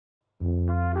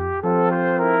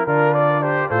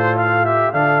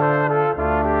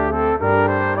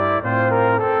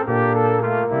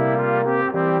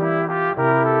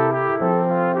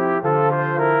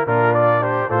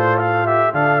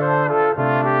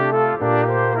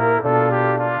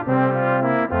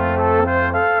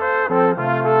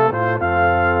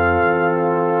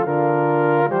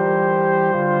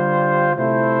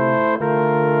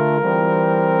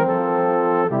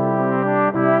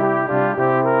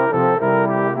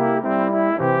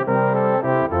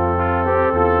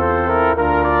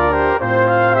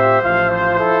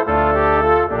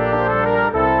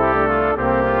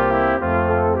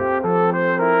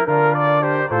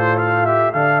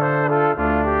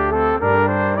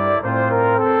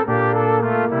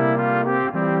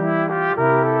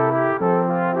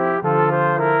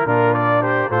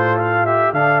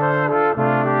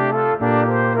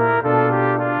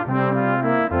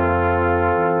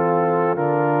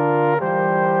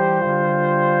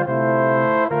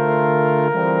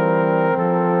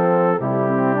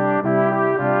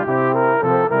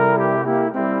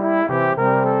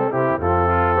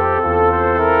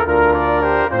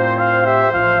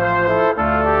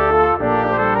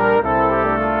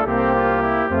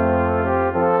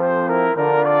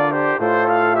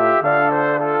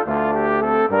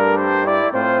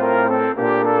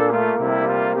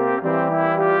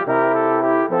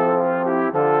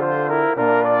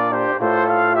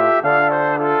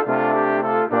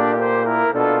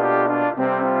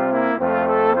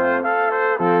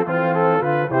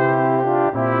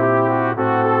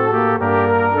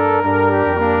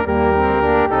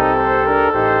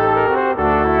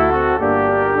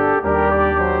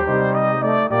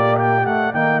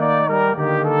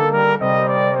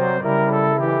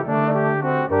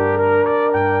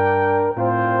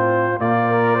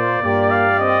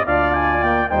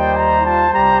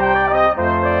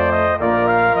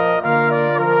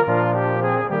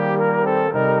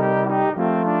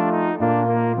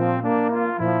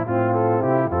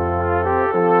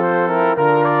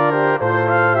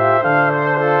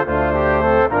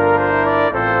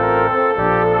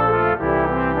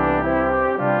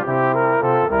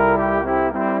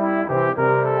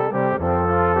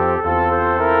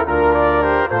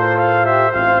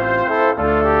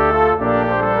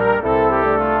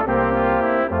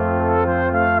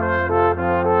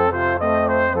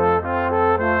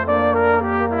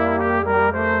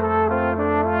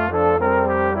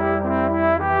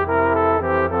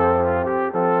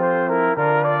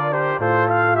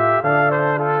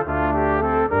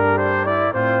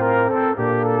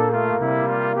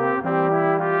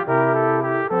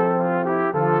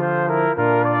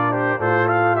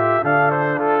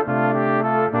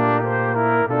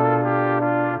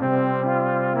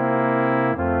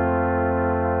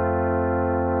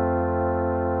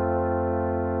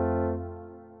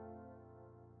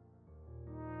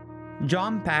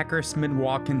John Packer, Smith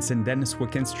Watkins, and Dennis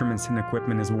Wick instruments and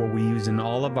equipment is what we use in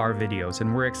all of our videos,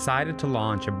 and we're excited to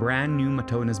launch a brand new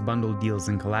Matonis bundle deals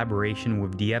in collaboration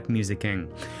with DF Music Inc.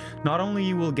 Not only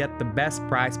you will get the best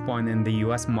price point in the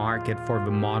US market for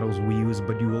the models we use,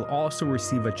 but you will also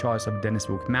receive a choice of Dennis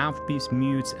Wick mouthpiece,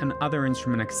 mutes, and other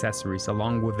instrument accessories,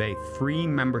 along with a free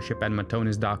membership at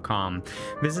matonis.com.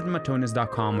 Visit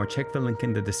matonis.com or check the link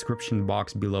in the description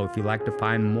box below if you'd like to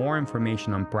find more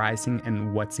information on pricing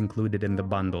and what's included in the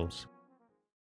bundles.